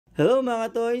Hello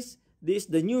mga toys! This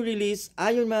is the new release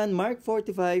Iron Man Mark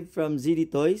 45 from ZD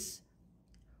Toys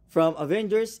from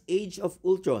Avengers Age of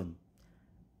Ultron.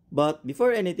 But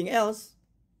before anything else,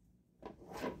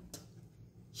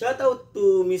 shout out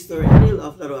to Mr. Ariel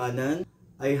of Laruanan.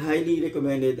 I highly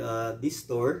recommended this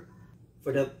store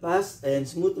for the fast and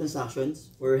smooth transactions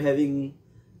for having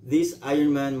this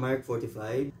Iron Man Mark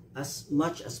 45 as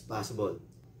much as possible.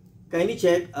 Kindly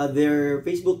check their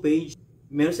Facebook page.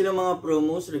 Meron silang mga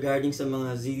promos regarding sa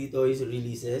mga ZD Toys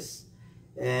releases.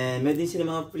 And meron din silang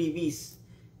mga freebies.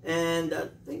 And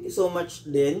thank you so much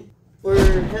din for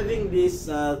having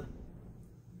this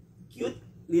cute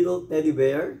little teddy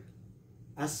bear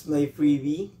as my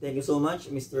freebie. Thank you so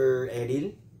much, Mr.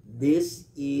 Eril.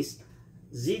 This is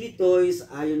ZD Toys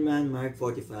Iron Man Mark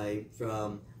 45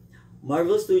 from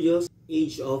Marvel Studios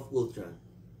Age of Ultron.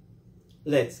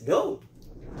 Let's go!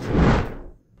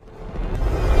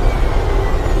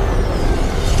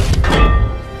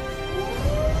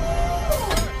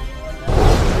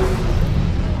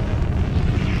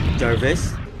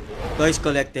 Jarvis, Toys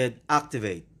Collected,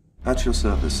 activate. At your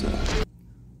service, sir.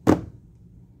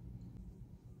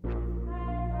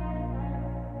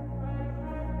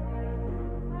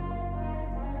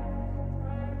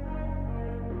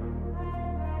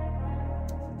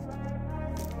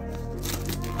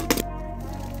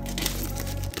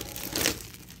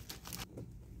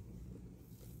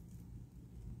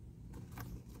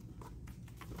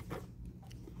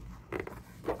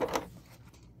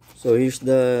 So here's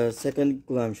the second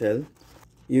clamshell.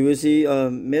 You will see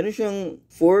meron siyang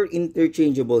 4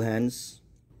 interchangeable hands.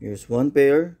 Here's one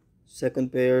pair, second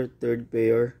pair, third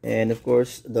pair, and of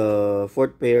course the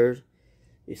fourth pair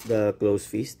is the closed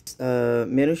fist.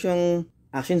 Meron siyang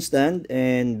action stand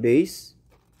and base.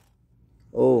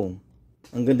 Oh,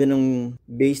 ang ganda ng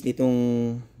base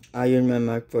nitong Iron Man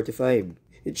Mark 45.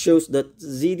 It shows that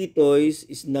ZD Toys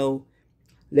is now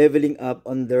leveling up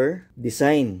on their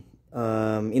design.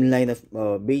 In line of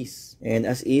base, and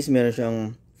as is meron siyang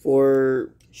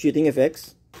 4 shooting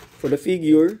effects for the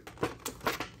figure.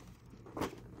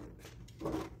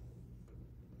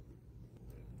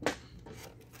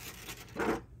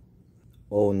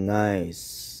 Oh,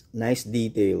 nice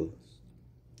details.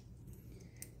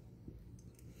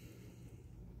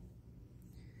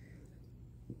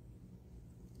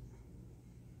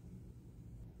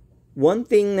 One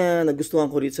thing na nagustuhan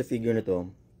ko rito sa figure na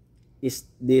to is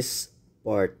this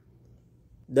part.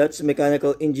 That's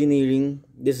mechanical engineering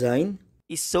design.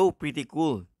 Is so pretty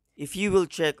cool. If you will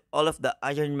check all of the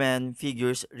Iron Man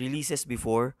figures releases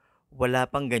before, wala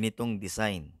pang ganitong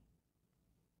design.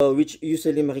 Which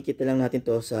usually makikita lang natin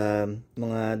to sa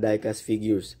mga diecast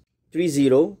figures.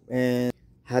 3-0 and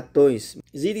Hot Toys.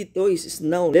 ZD Toys is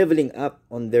now leveling up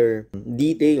on their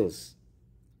details.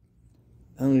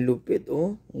 Ang lupit,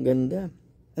 oh. Ang ganda.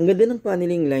 Ang ganda ng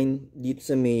paneling line dito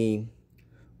sa may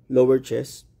lower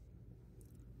chest.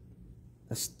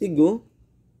 Astig, oh.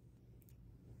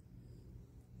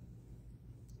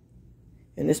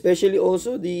 And especially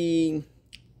also the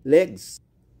legs.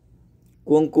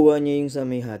 Kuwang-kuha niya yung sa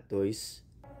may Hot Toys.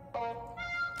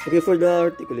 Okay, for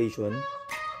the articulation.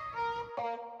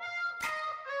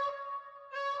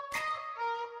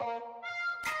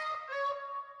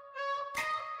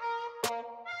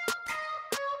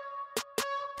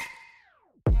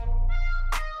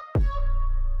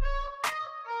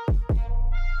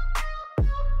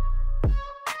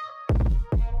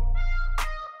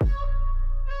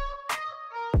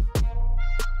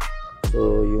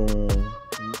 So, yung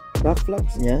back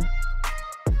flaps niya,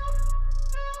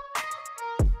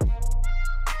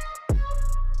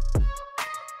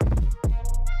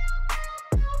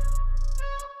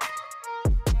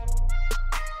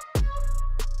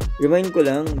 remind ko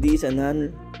lang, this is a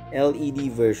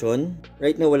non-LED version.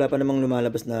 Right now, wala pa namang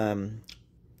lumalabas na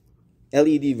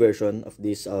LED version of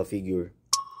this figure.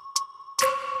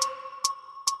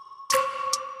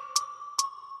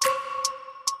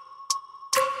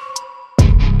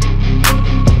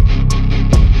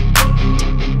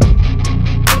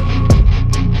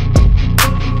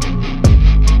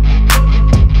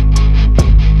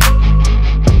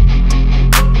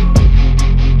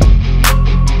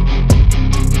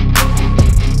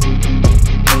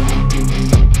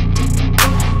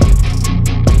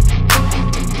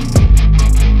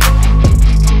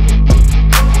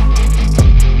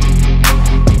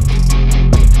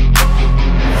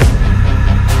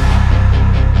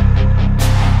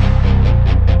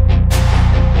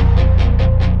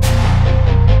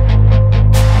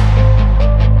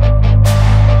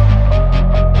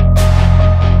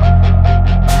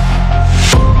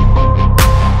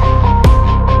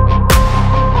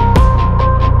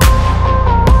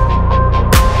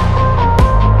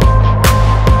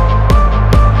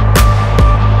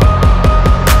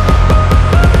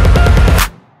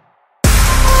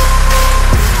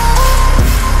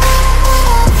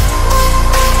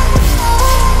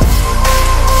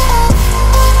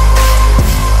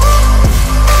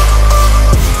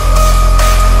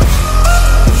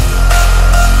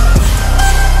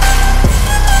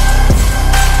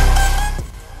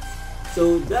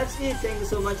 So that's it. Thank you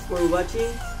so much for watching.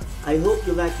 I hope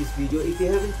you like this video. If you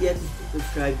haven't yet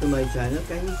subscribed to my channel,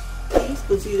 can you please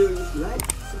consider like,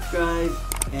 subscribe,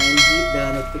 and hit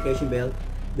the notification bell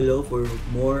below for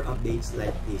more updates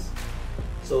like this.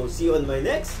 So see you on my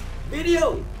next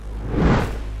video.